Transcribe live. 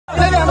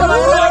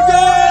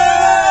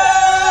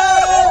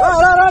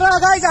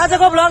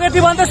Blog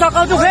यति भन्दै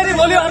सकाउँछु फेरि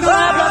भोलि अर्को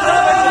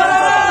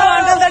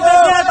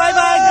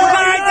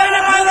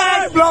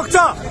ब्लग छ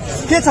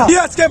के छ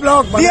डिएसके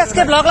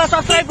ब्लगलाई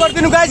सब्स्क्राइब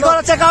गरिदिनु गाइस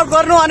गएर चेकआउट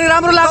गर्नु अनि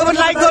राम्रो लाग्यो भने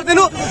लाइक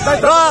गरिदिनु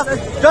र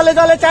जसले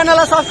जसले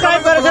च्यानललाई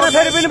सब्स्क्राइब गरेको छैन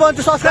फेरि पनि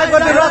भन्छु सब्स्क्राइब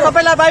गरिदिनु र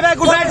सबैलाई बाइ बाइ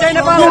गुड नाइट जय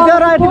नेपाल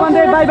यति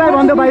भन्दै बाइ बाइ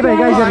भन्दै bye bye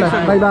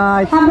गाइसहरुलाई bye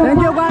bye thank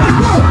you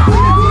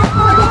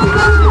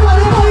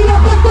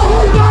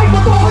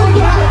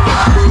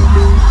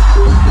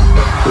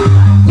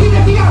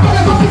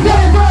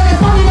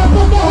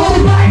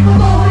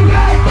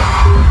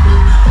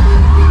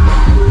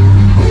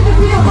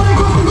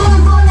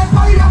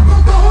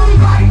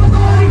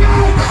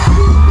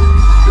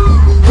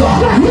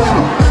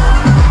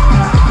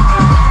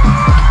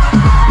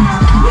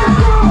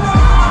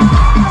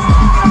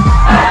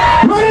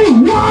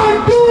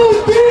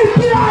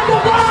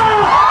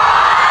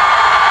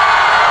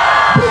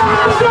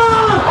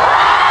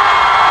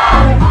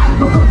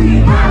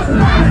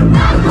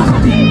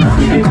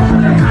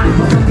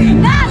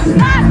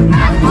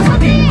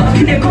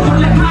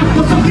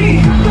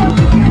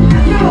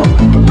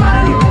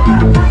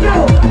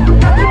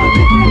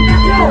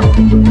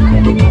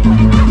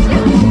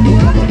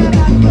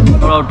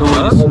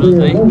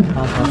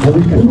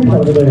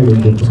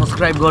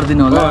subscribe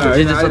गरिदिनु होला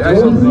जे जे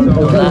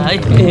होला है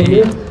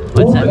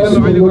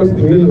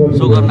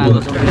सो गर्न आएको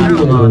छ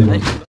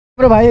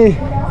है भाइ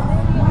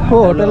को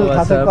होटल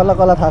थाहा छ कला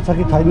कला थाहा छ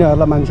कि छैन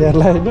होला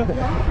मान्छेहरुलाई हैन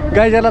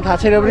गाइजहरुलाई थाहा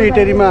छैन भने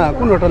इटेरीमा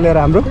कुन होटल लिएर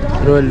हाम्रो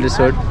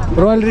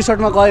रोयल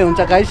रिसोर्टमा गए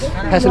हुन्छ गाइस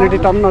फ्यासिलिटी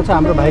टन्न छ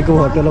हाम्रो भाइको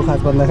होटल हो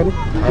खास भन्दाखेरि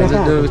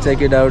हजुर चेक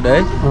इट आउट है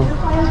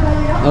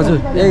हजुर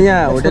ए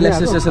यहाँ होटल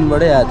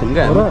एसोसिएसनबाटै आएको थियौँ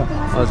क्या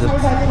हजुर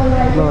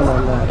ल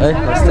है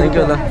थ्यांक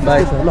यू ल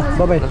बाइ ल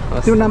बाइ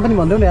तिम्रो नाम पनि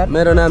भन्देऊ न यार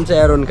मेरो नाम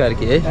चाहिँ एरोन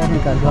कार्की है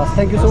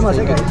थ्यांक यू सो मच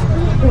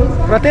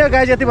र त्यही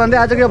गाइज यति भन्दै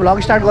आजको यो भ्लग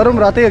स्टार्ट गरौँ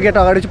र त्यही गेट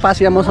अगाडि चाहिँ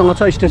पास यहाँ मसँग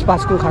छ स्टेज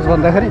पासको खास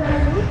भन्दाखेरि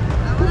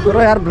र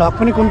यार भ्लग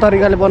पनि कुन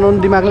तरिकाले बनाउनु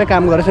दिमागले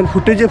काम गरेछ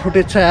फुटेजै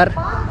फुटेज छ यार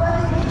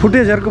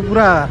फुटेजहरुको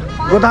पुरा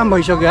गोदाम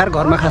भइसक्यो यार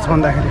घरमा खास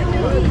भन्दाखेरि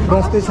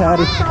रस्तै छ यार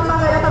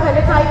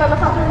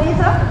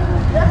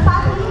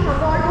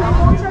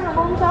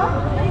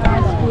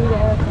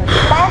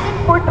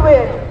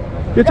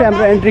यो चाहिँ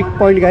हाम्रो एन्ट्री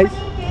पोइन्ट गाइस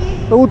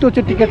ऊ त्यो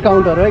चाहिँ टिकट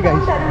काउन्टर हो है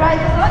गाइस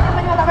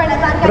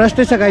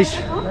रस्तै छ गाइस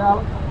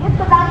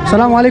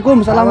सलाम वालेकुम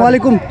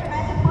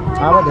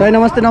दाइ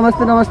नमस्ते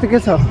नमस्ते नमस्ते के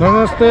छ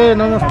नमस्ते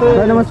नमस्ते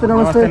दाइ नमस्ते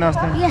नमस्ते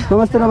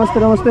नमस्ते नमस्ते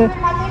नमस्ते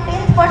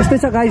यस्तै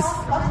छ गाइस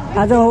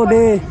आज हो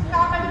डे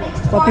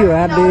कति हो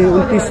यार डे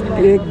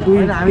 29 1 2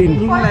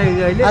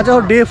 3 आज हो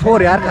डे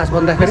 4 यार खास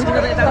भन्दाखेरि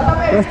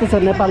यस्तो छ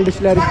Nepal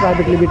distillery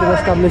private limited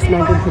establish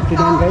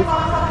 1959 guys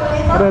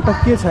र त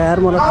के छ यार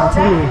मलाई थाहा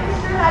छैन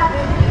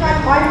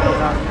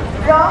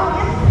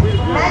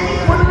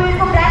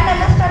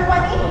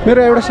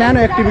मेरो एउटा सानो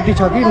एक्टिभिटी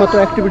छ कि म त्यो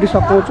एक्टिभिटी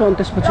सकाउँछु अनि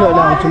त्यसपछि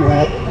अहिले आउँछु म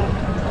यार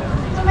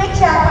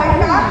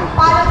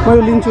म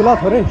यो लिन्छु ल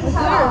थोरै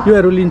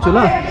योहरू लिन्छु ल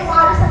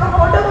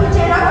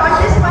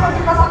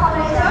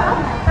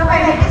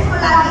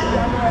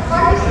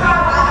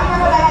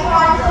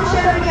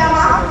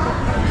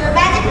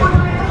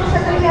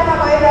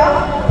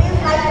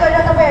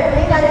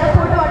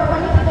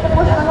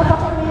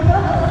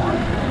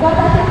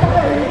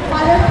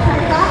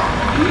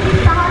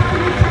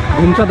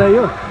घुम्छ दाइ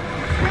यो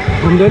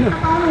घुम्दैन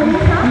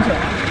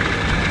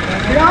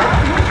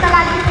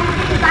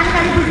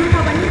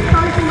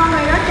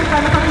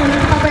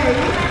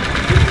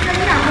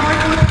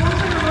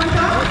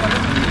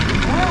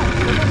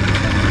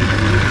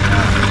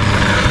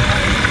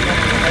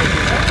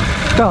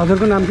त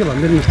हजुरको नाम के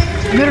भनिदिनु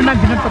मेरो नाम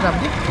विनोद प्रताप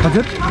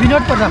हजुर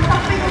विनोद प्रताप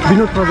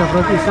र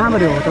के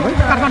कहाँबाट हो तपाईँ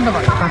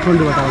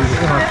काठमाडौँबाट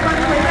आउनुहुन्छ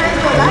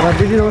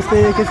दिदी नमस्ते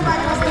के छ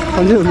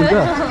सन्जय हुनुहुन्छ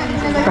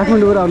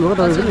काठमाडौँबाट आउनुभयो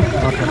तपाईँ पनि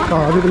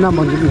हजुरको नाम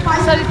भनिदिनु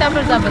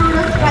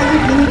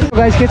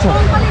गाइस के छ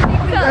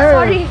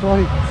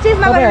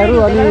तपाईँहरू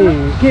अनि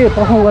के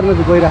पर्फर्म गर्न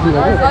गइराख्नु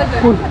भएको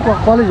कुन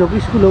कलेज हो कि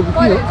स्कुल हो कि के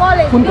हो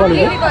कुन कलेज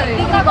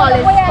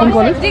हो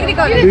डिग्री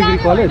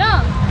कलेज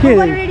के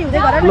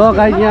ल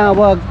गाइस यहाँ अब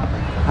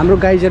हाम्रो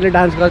गाइजहरूले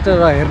डान्स गर्छ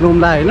र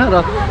हेर्नुला होइन र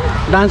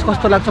डान्स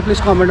कस्तो लाग्छ प्लिज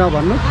कमेन्टमा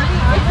भन्नु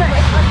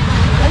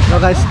र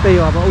गाइस त्यही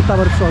हो अब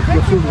उताबाट सुट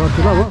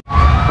गर्छु ल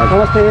अब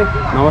नमस्ते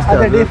नमस्ते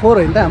आज डे 4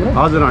 होइन त हाम्रो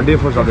हजुर डे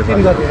 4 सबै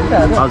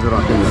हजुर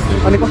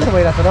अनि कस्तो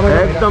भइरहेछ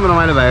रमाइलो एकदम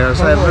रमाइलो भइरहेछ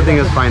एभ्रिथिङ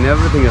इज फाइन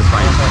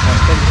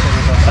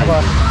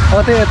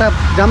अब त्यही यता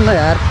जाम न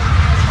यार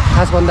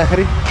खास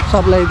भन्दाखेरि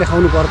सबलाई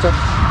देखाउनु पर्छ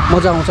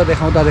मजा आउँछ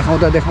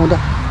देखाउँदा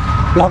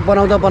भ्लग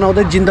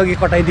बनाउँदै जिन्दगी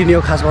कटाइदिने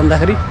हो खास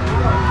भन्दाखेरि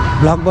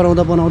भ्लग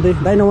बनाउँदै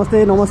दाइ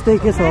नमस्ते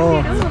के छ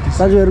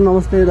दाजुहरू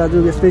नमस्ते दाजु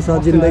यस्तै छ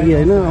जिन्दगी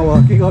होइन अब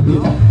के गर्नु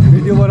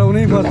भिडियो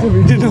बनाउनै पर्छ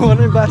भिडियो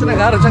नबनाइ बाँच्न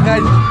गाह्रो छ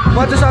गाइस म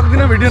चाहिँ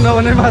सक्दिनँ भिडियो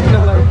नबनाइ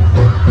बाँच्नलाई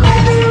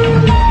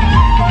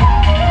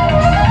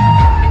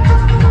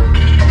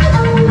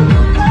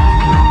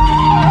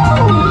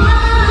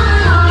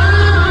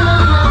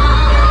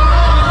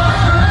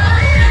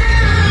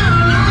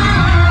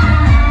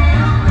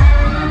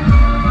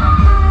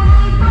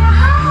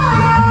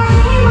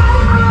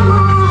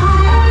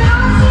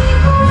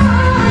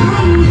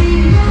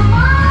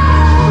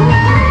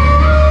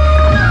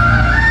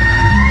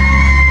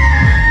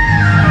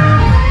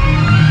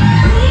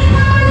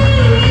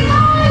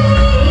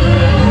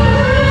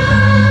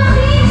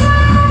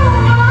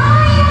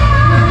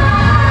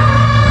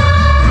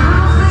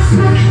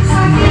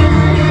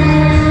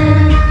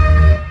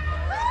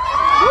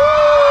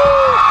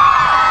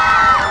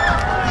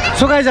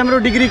गाइज हाम्रो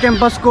डिग्री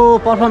क्याम्पसको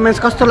पर्फर्मेन्स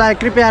कस्तो लाग्यो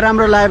कृपया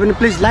राम्रो लाग्यो भने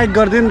प्लिज लाइक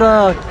गरिदिनु र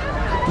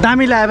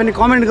दामी लाग्यो भने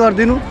कमेन्ट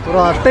गरिदिनु र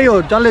त्यही हो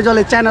जसले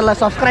जसले च्यानललाई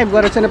सब्सक्राइब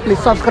गरेको छैन प्लिज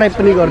सब्सक्राइब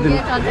पनि गरिदिनु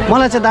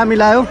मलाई चाहिँ दामी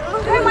लाग्यो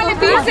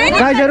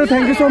गाइजहरू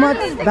थ्याङ्क यू सो मच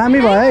दामी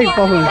भयो है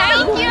पर्फर्मेन्स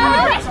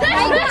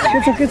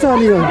के छ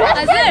अनि यो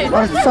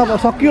सब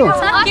सक्यो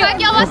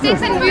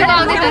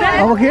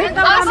अब के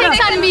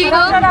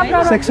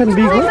सेक्सन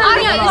बी को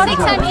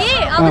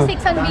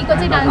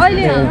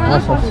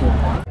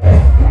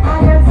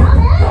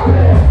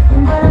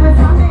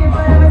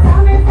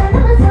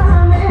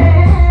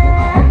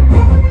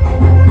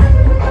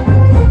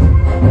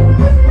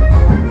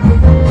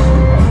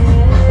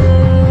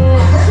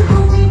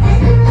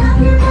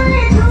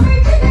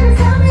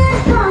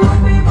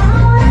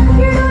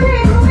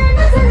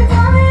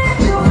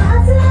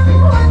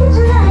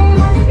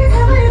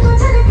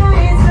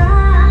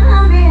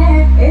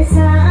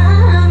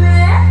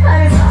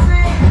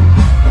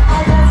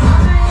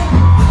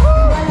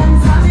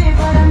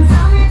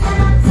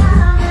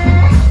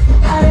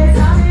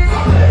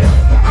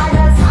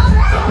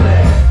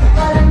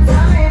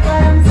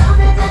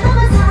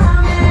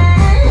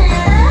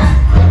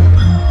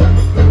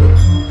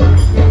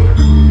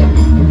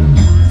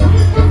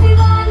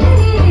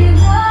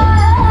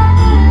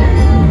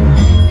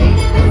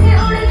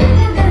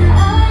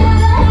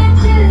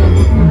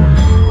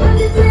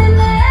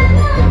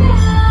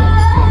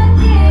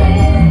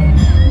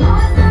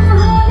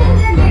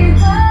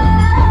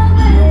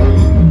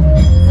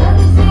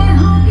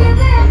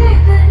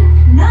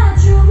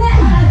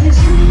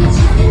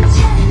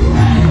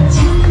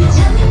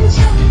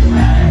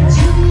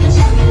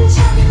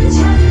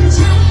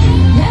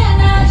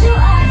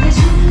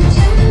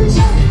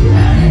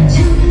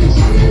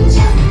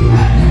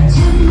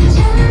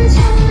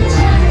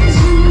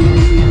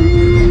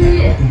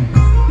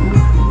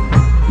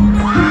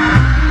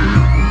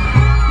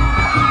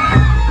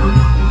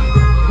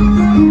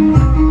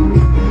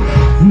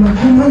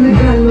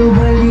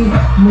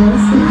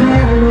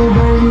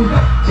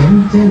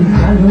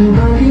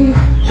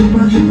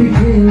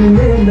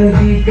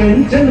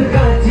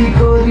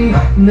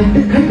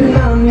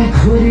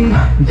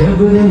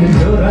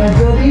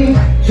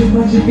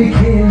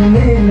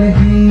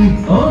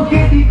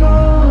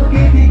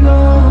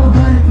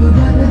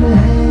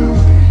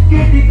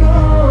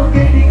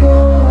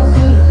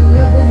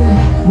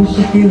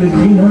मुश्किल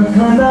जीना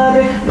खाना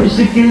रे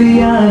मुश्किल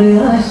यार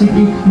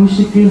आशिकी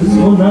मुश्किल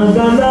सोना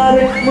गाना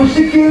रे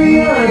मुश्किल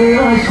यार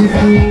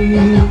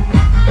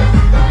आशिकी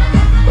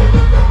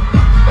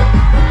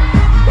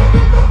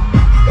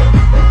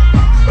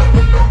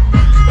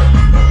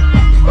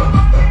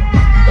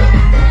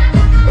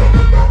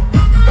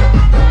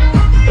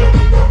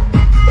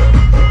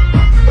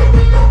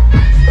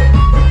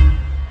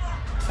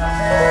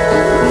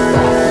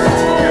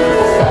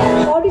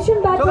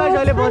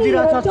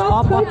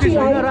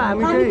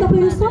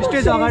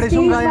स्टेज अगाडि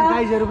छौँ र यहाँ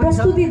गाइजहरू पनि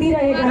प्रस्तुति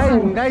दिइरहेका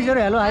छन् गाइजहरू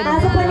हेलो हाई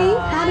आज पनि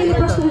हामीले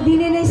प्रस्तुति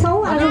दिने नै छौँ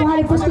आज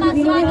उहाँले प्रस्तुति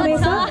दिनु नै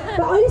हुनेछ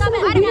र अहिलेसम्म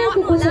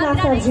विनरको घोषणा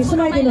सरजी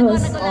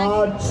सुनाइदिनुहोस्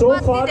So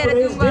far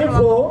today is day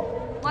 4,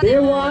 day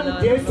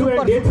 1, day 2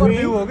 and day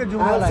 3.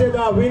 I'll say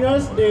the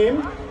winner's name.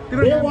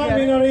 Day 1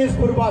 winner is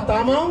Purva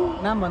Tamang.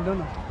 नाम भन्नु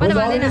न Who's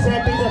already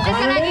set in the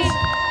finalist.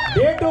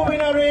 Day 2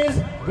 winner is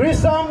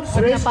Grisam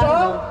Shrestha.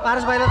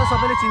 Paras भाइलाई त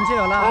सबैले चिन्छै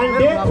होला And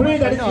day 3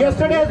 that is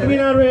yesterday's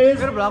winner is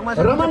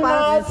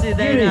Ramannath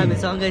Giri.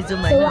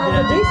 So आज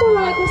देशो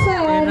रहेको छ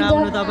and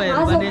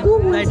आज को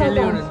हुन्छ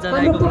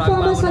हाम्रो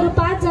पर्फर्मन्सहरू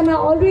 5 जना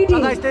अलरेडी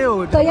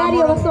तयारी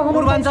अवस्थामा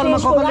पूर्वाञ्चलमा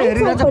कसले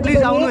हेरिरहेछ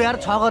प्लिज आउनु यार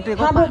 6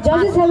 गतेको हाम्रो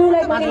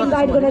जजेसहरूलाई पनि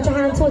इन्भाइट गर्न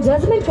चाहन्छु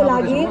जजमेन्टको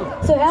लागि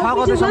so help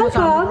me to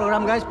welcome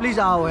programme guys please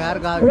आओ यार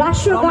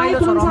राष्ट्र गायक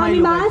हुनुहुन्छ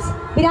हामीमाझ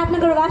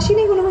विराटनगरवासी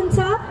नै हुनुहुन्छ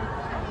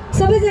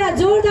सबैजना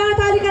जोरदार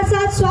तालीका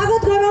साथ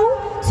स्वागत गरौँ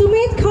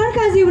Sumit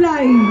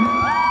खड्काज्यूलाई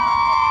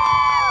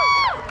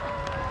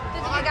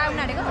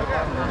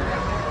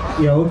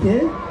Yeah,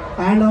 okay.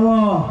 And our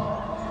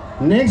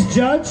next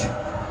judge,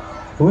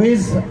 who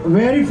is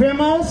very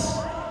famous,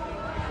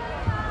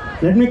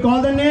 let me call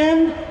the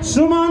name,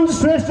 Suman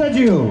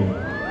Shresthaji.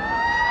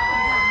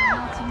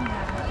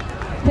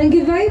 Thank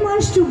you very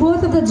much to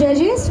both of the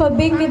judges for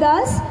being with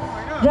us.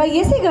 र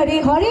यसै गरी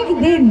हरेक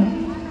दिन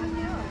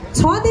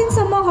 6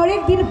 दिनसम्म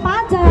हरेक दिन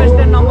 5 जना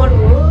प्रेसिडेन्ट नम्बर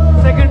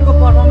 2 को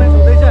पर्फर्मेन्स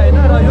हुँदैछ हैन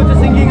र यो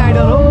चाहिँ सिंगिङ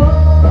आइडल हो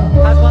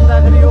खास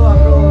भन्दाखेरि यो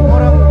हाम्रो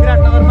मोरङ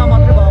विराटनगरमा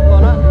मात्रै भएको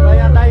होला र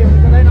यहाँ दाइ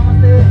हुनुहुन्छ दाइ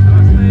नमस्ते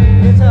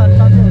के छ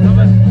सन्चै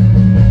हुनुहुन्छ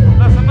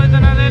ल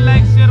सबैजनाले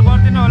लाइक शेयर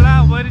गरिदिनु होला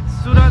वेरी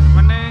सुरज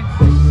भन्ने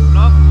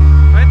ब्लग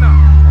है त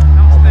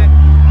नमस्ते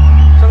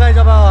सो गाइस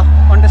अब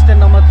कन्टेस्टेन्ट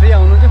नम्बर 3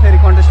 आउनुहुन्छ फेरि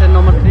कन्टेस्टेन्ट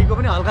नम्बर 3 को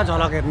पनि हल्का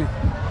झलक हेर्ने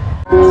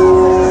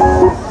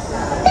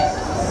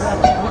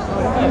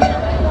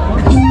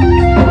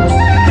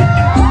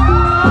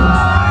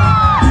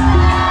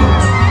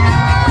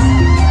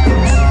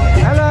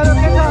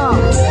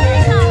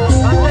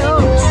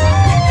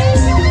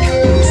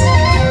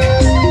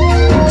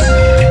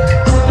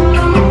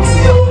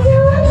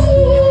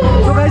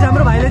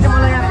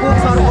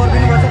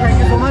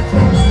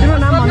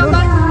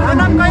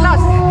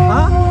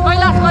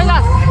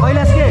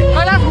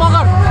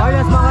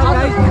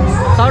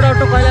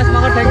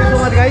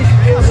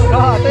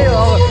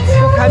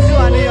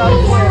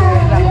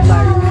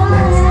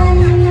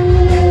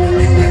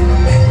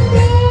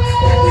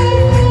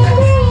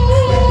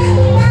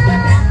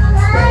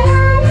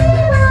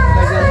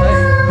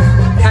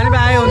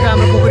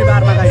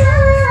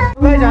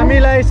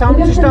साउन्ड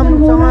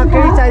सिस्टमसँग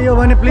केही चाहियो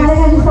भने प्लिज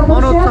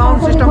मनोज साउन्ड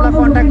सिस्टमलाई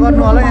कन्ट्याक्ट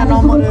गर्नु होला। यहाँ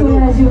नम्बरहरू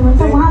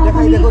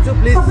देखाइदिएको छु,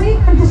 प्लिज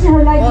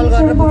कल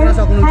गरेर पुग्न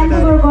सक्नुहुन्छ।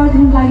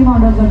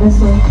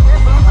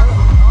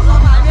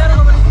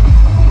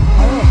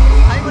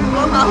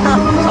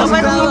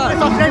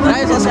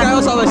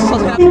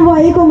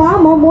 भएकोमा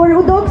म मोर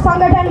उद्योग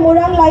सङ्गठन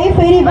मोरङलाई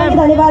फेरि पनि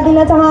धन्यवाद दिन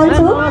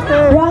चाहन्छु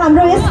र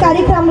हाम्रो यस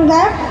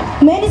कार्यक्रमका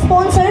मेन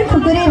स्पोन्सर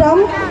खुकुरे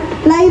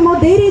रमलाई म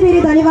धेरै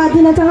धन्यवाद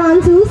दिन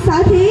चाहन्छु।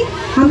 साथै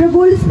हाम्रो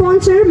gold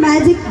sponsor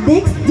magic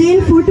desks Jane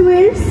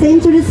footwear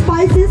century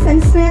spices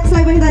and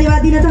स्न्याक्सलाई पनि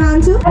धन्यवाद दिन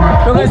चाहन्छु।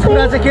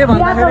 कुरा चाहिँ के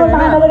भन्दाखेरि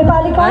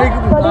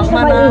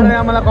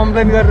मलाई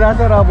कम्प्लेन गरिरहेछ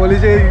र भोलि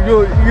चाहिँ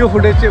यो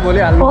फुटेज चाहिँ भोलि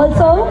हाल्नु।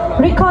 Also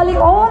recalling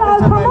all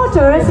our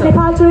promoters,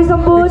 Nepal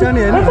Tourism Board,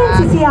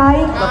 FNCCI,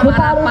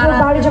 Nepal Baral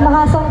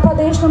Mahasangh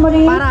Pradesh Number 8,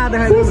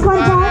 please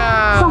contact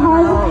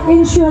Suraj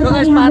Insurance.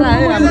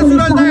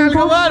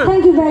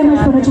 Thank you very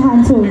much for the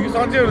chance.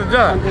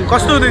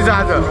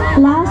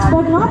 Last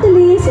but not the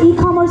least,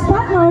 e-commerce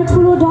partner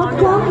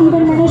Tulo.com,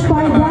 even managed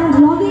by brand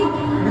logging,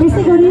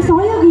 basically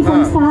सहयोगी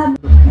संस्था।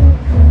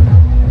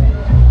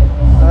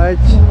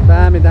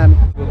 दामी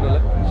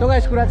so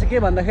guys कुरा चाहिँ के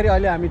भन्दाखेरि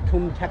अहिले हामी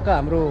ठ्याक्क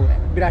हाम्रो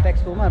विराट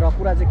एक्सपोमा र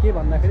कुरा चाहिँ के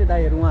भन्दाखेरि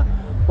दाइहरू उहाँ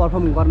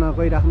पर्फर्म गर्न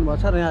गइराख्नु भएको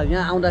छ र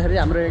यहाँ आउँदाखेरि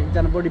हाम्रो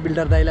एकजना बडी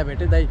बिल्डर दाइलाई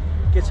भेटेँ। दाइ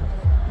के छ?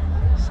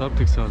 सब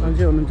ठिक छ होला।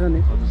 सन्चै हुनुहुन्छ नि?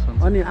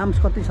 अनि आर्म्स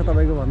कति छ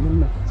तपाईँको भन्नु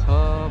न?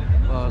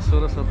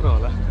 16-17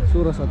 होला।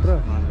 16-17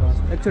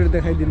 एकचोटि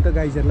देखाइदिनु त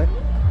गाइजहरूलाई।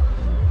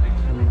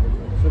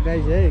 सो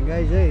गाइज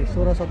है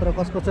 16-17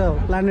 कसको छ?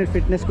 प्लानेट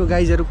फिटनेसको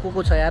गाइजहरू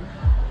को छ यार?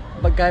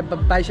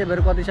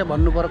 बाइसेपहरू कति छ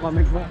भन्नु पर्यो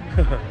कमेन्टमा।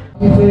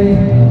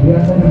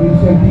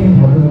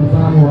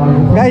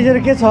 गाइजहरू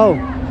के छ हौ?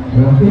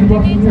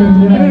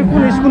 तिमीहरू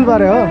कुन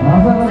स्कुलबारे हो?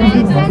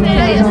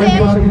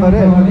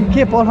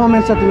 के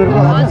पर्फर्मेन्स छ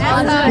तिमीहरूको?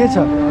 के छ?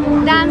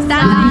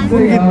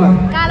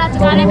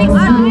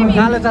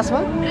 कालो चस्मा?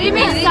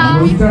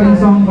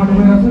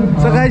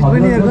 सो गाइज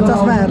बहिनीहरूको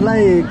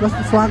चस्माहरूलाई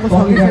कस्तो सुहाएको छ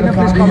कि छैन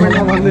प्लिज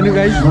कमेन्टमा भनिदिनु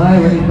गाइज।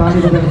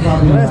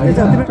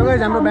 सो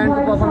गाइज हाम्रो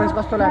ब्यान्डको पर्फर्मेन्स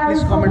कस्तो लाग्यो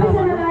प्लिज कमेन्टमा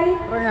भन्नु।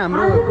 र यहाँ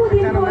हाम्रो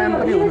एकजना म्याम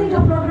पनि हुनुहुन्छ।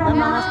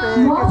 नमस्ते,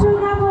 के छ?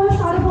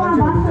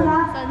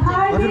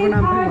 हजुरको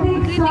नाम पनि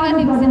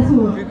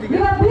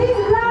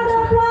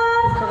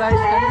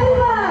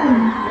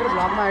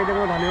भ्लगमा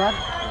आइदिएको धन्यवाद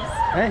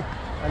है।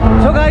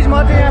 सो गाइज म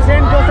चाहिँ यहाँ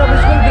सेन्ट जोसेफ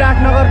स्कुल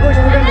विराटनगरको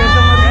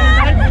स्टुडेन्टहरूसँग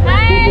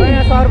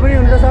यहाँ सर पनि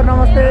हुनुहुन्छ। सर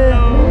नमस्ते,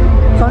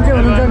 सन्चै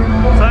हुनुहुन्छ नि?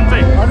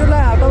 सन्चै।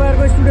 हजुरलाई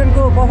तपाईँहरूको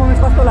स्टुडेन्टको पर्फर्मेन्स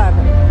कस्तो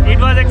लाग्यो? It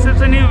was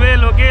exceptionally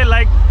well, okay,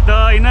 like the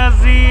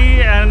energy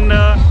and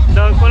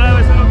the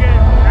collaboration, okay,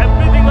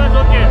 everything was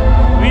okay.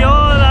 We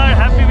all are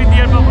happy with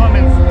your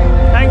performance.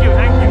 Thank you.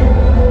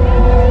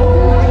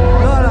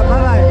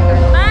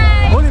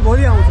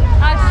 भोलि आउँछ।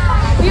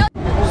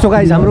 सो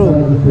गाइज हाम्रो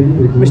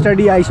मिस्टर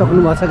डी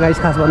आइसक्नु भएको छ गाइज।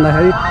 खास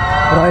भन्दाखेरि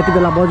र यति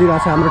बेला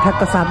बजिरहेको छ हाम्रो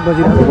ठ्याक्क 7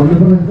 बजिरहेको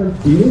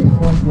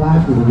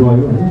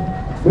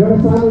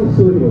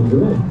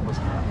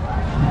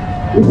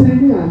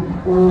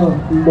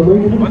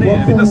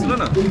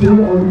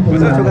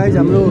गाइज।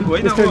 हाम्रो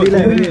मिस्टर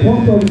डीलाई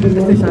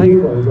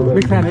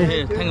बिग फ्यान है।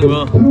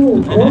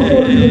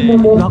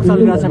 ब्लग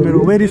चलिरहेको छ मेरो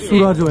वेरी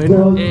सुरज हो होइन?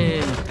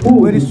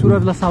 वेरी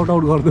सुरजलाई साउट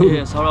आउट गरिदिनु।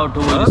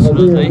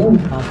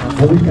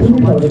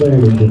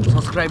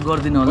 सब्सक्राइब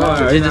गरिदिनु होला,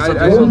 जे छ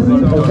त्यो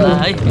गरिदिनु होला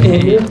है।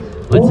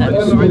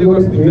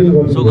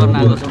 सो गर्न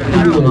आएको छ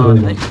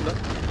है।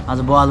 आज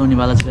बवाल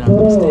हुनेवाला छ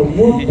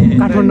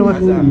काठमाडौँमा।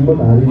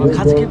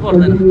 खास केही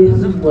पर्दैन,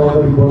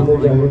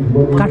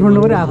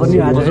 काठमाडौँबाटै आएको नि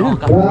आज होइन?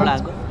 काठमाडौँबाट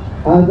आएको।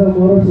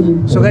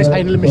 सो गाइस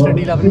फाइनली मिस्टर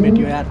डीलाई पनि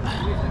भेट्यो यार।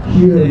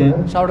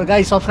 साउट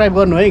गाइस सब्सक्राइब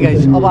गर्नु है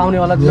गाइस। अब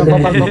आउनेवाला दिन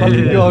कपाल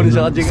भिडियोहरू छ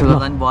अझै।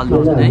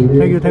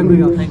 Thank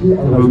you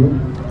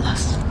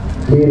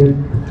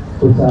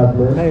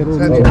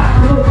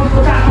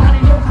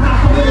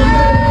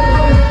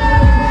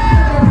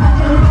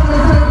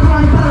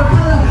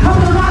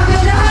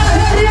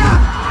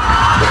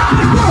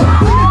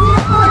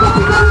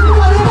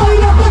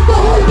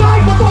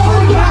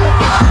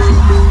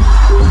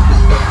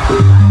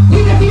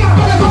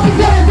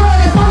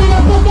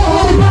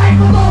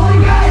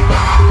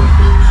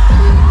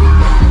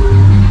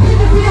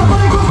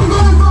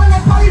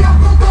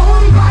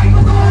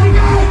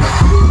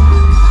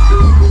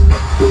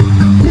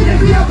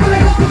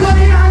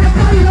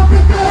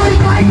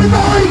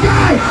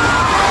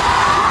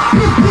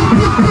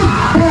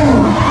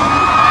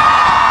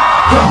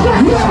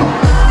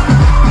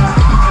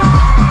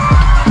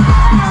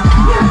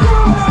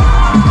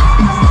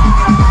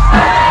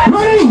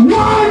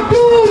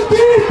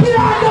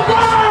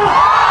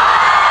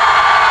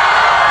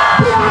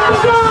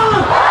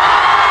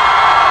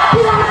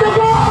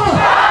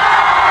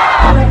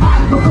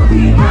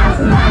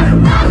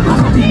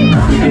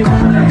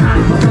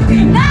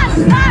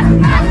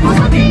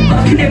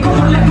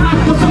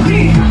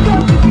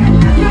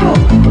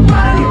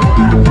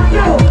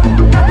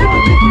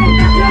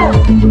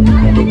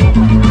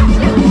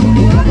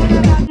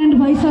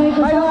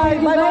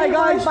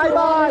guys by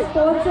by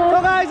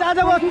so guys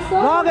आजको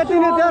भ्लग यति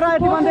नै थियो र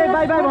यति भन्दै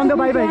बाई बाई भन्दै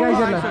by by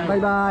गाइसहरुलाई by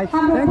by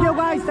thank you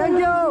guys thank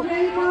you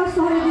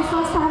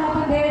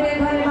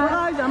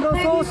guys हाम्रो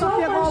सो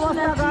सत्यको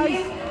अवस्था गाइस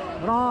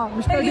र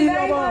मिस्टर डी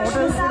अब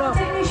होटलतिर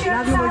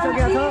लाग्नु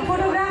भइसकेको छ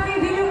फोटोग्राफी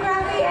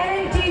भिडियोग्राफी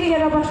एडिटिङ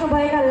लिएर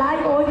बस्नुभएका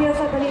लाइभ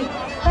ऑडियन्सहरु पनि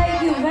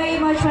थ्यांक यू भेरी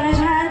मच भन्न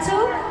चाहन्छु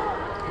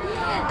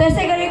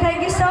त्यसै गरी thank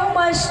you so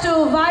much to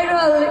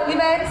viral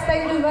events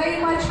thank you very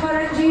much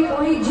Karanji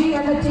मोहितजी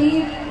and the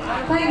team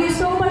thank you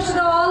so much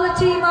to all the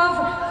team of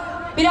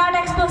Virat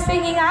expo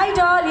singing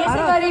idol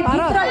यसै गरी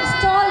भित्र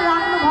stall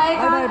राख्नु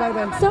भएका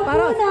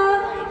सम्पूर्ण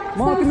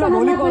म तिमीलाई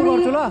भोलि कल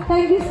गर्छु ल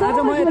आज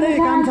म यतै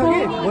काम छ कि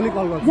भोलि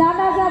कल गर्छु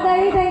जाँदा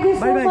जाँदै thank you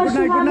so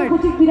much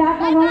boutique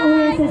Biratnagar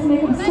OSS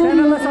makeup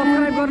च्यानललाई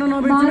सब्स्क्राइब गर्न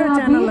नबिर्सनु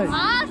च्यानललाई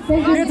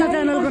के छ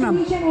च्यानलको नाम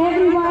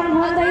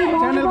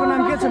च्यानलको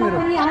नाम के छ मेरो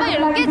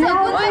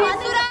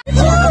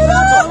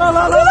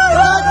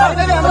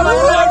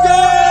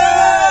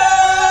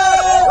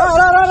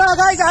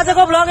गाइस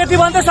आजको भ्लग यति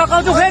भन्दै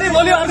सकाउँछु फेरि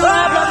भोलि अर्को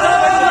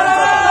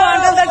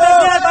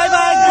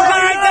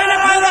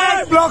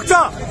भ्लग छ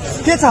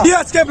के छ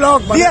डीएसके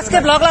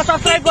भ्लगलाई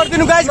सब्स्क्राइब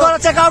गरिदिनु गाइस गएर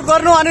चेक आउट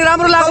गर्नु अनि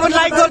राम्रो लाग्यो भने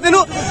लाइक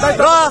गरिदिनु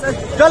र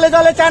जसले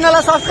जसले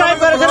च्यानललाई सब्स्क्राइब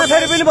गरेको छैन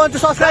फेरि पनि भन्छु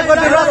सब्स्क्राइब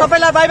गरिदिनु र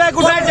सबैलाई बाइ बाइ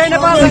गुड नाइट जय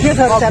नेपाल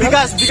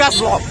विकास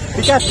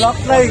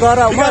भ्लगलाई गर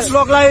विकास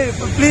भ्लगलाई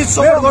प्लिज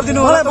सपोर्ट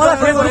गरिदिनु मलाई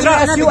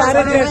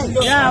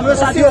यहाँ हाम्रो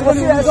साथीहरु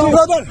पनि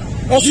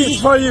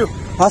फर यु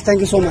हस् thank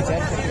you so much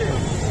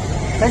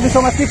Thank you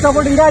so much. Keep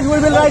supporting guys. We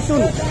will ride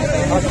soon.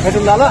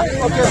 भेटौँला ल.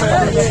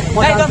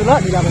 म जान्छु ल.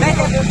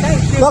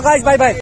 ल guys, bye bye.